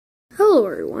hello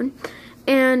everyone.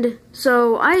 And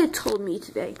so Aya told me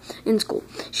today in school,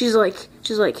 she's like,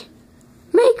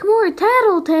 make more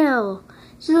Tattletale.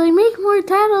 She's like, make more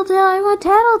Tattletale, I want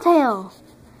Tattletale.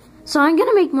 So I'm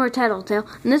gonna make more Tattletale,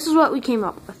 and this is what we came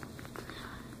up with.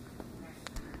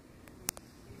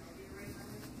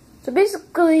 So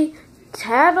basically,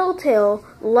 Tattletale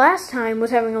last time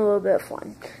was having a little bit of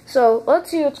fun. So let's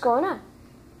see what's going on.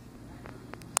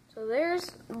 So there's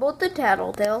both the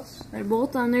Tattletales. They're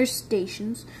both on their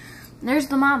stations. And there's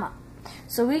the mama.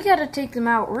 So we gotta take them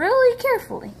out really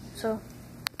carefully. So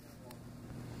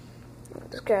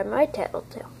let's grab my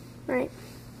Tattletale. Right.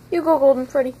 You go, Golden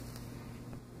Freddy.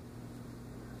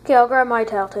 Okay, I'll grab my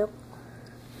Tattletale.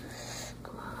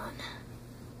 Come on.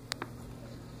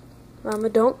 Mama,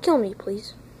 don't kill me,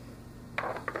 please.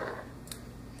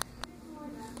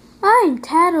 I'm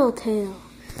Tattletale.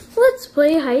 Let's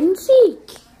play hide and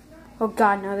seek. Oh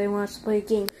God, now they want us to play a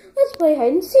game. Let's play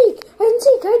hide and seek. Hide and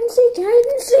seek, hide and seek, hide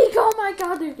and seek. Oh my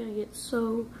God, they're gonna get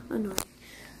so annoying.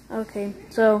 Okay,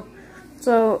 so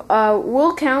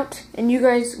we'll count and you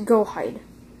guys go hide.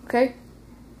 Okay?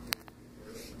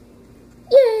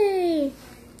 Yay!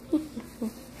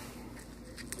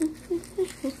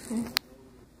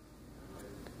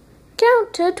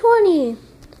 Count to 20.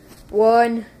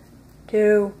 1,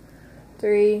 2,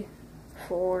 3,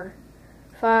 4,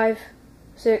 5,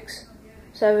 6,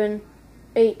 7,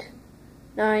 8,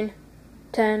 9,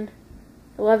 10,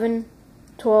 11,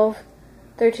 12,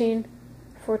 13,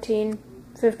 14,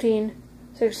 15,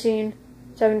 16,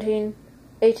 17,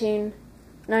 18,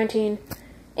 19,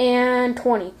 and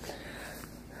 20.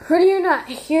 Ready or not,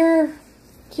 here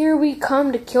we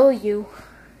come to kill you.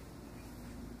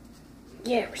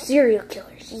 Yeah, we're serial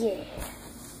killers, yeah.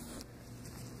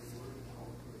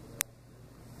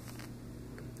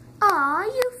 Aw,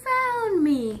 you found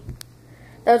me.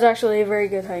 That was actually a very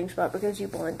good hiding spot because you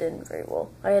blended in very well.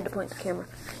 I had to point the camera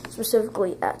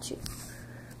specifically at you.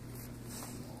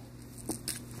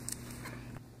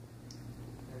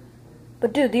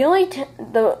 But dude,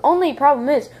 the only problem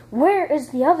is, where is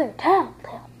the other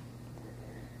Tattletale?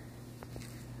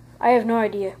 I have no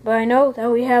idea, but I know that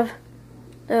we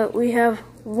have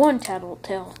one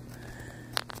Tattletale.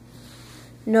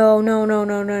 No.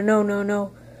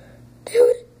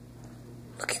 Dude,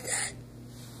 look at that.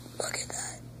 Look at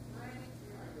that.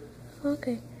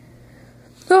 Okay.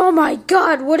 Oh my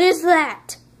God, what is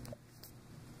that?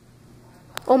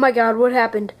 Oh my God, what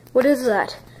happened? What is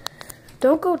that?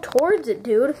 Don't go towards it,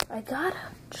 dude. I gotta,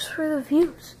 just for the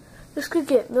views. This could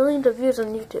get millions of views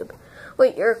on YouTube.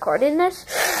 Wait, you're recording this?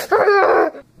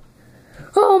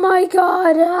 Oh my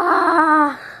God!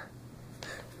 Ah!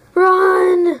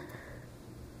 Run!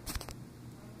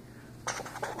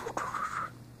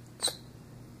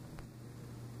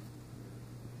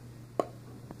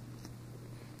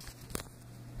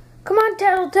 Come on,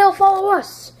 Tattletale, follow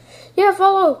us. Yeah,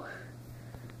 follow.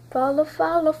 Follow.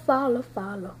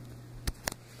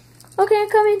 Okay, I'm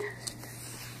coming.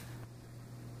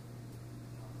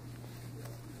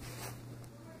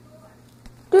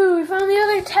 Dude, we found the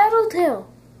other Tattletale.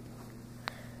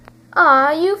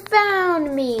 Aw, you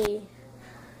found me.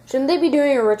 Shouldn't they be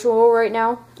doing a ritual right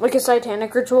now? Like a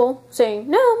satanic ritual? Saying,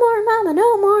 no more mama,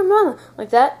 no more mama.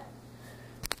 Like that?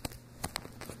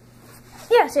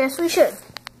 Yes, we should.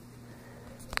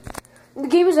 The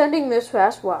game is ending this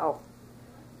fast. Wow.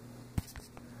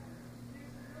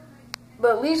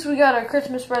 But at least we got our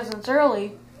Christmas presents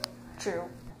early. True.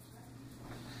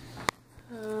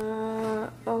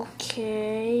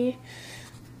 Okay.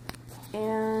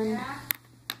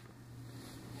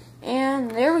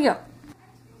 And there we go.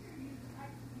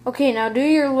 Okay, now do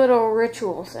your little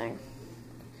ritual thing.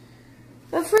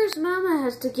 But first, Mama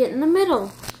has to get in the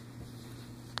middle.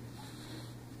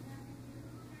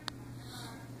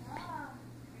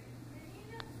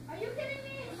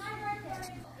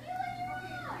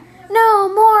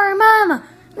 No more mama!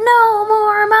 No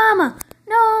more mama!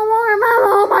 No more mama!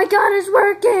 Oh my God, it's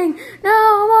working!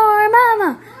 No more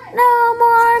mama! No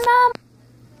more mama!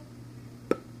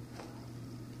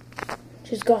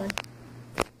 She's gone.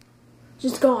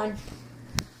 She's gone.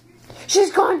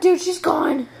 She's gone, dude, she's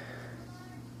gone!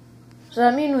 Does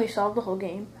that mean we solved the whole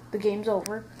game? The game's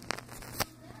over?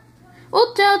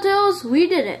 Well, Tattletales, we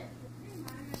did it.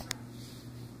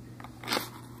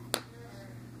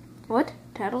 What?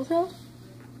 Tattletales?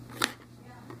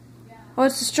 Oh,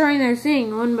 it's destroying their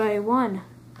thing one by one.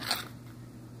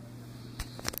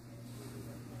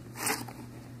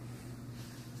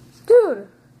 Dude!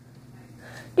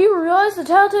 Do you realize the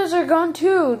Tattletales are gone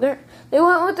too? They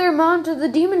went with their mom to the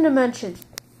demon dimension.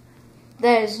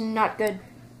 That is not good.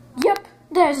 Yep,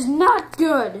 that is not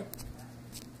good.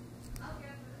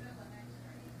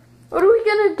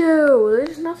 gonna do?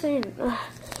 There's nothing.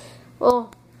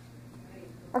 Well,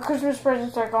 our Christmas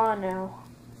presents are gone now.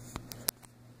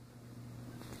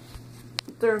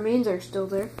 The remains are still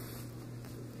there.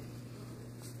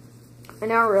 I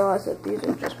now realize that these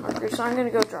are just markers, so I'm gonna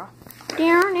go draw.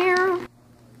 Down.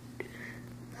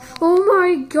 Oh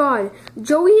my god,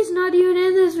 Joey's not even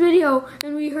in this video,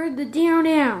 and we heard the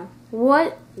down.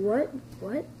 What?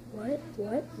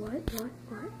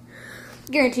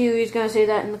 Guarantee you he's gonna say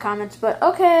that in the comments, but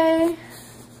okay.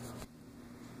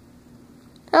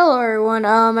 Hello everyone,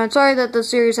 I'm sorry that the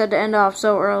series had to end off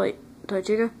so early.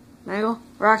 Chica? Mangle?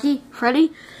 Rocky?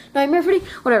 Freddy? Nightmare Freddy?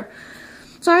 Whatever.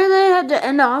 Sorry that it had to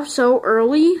end off so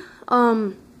early,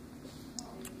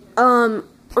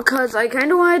 because I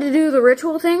kind of wanted to do the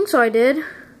ritual thing, so I did.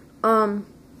 No,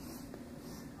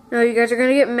 you guys are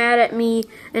gonna get mad at me,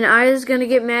 and Ida's gonna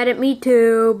get mad at me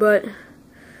too, but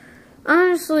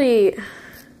honestly,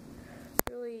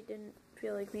 really didn't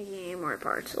feel like making any more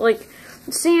parts. Like,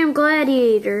 Sam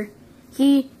Gladiator,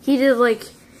 he did like,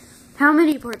 how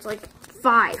many parts? Like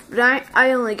 5, but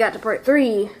I only got to part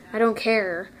 3. I don't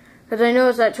care, because I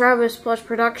noticed that Travis Plus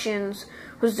Productions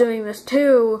was doing this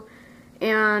too,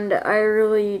 and I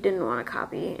really didn't want to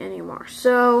copy anymore.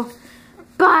 So,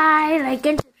 bye, like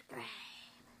and subscribe.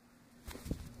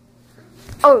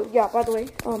 Oh, yeah, by the way,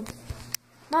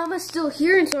 Mama's still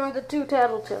here, and so are the 2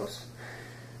 Tattletales.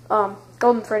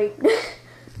 Golden Freddy.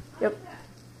 Yep.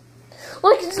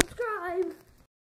 Like and subscribe.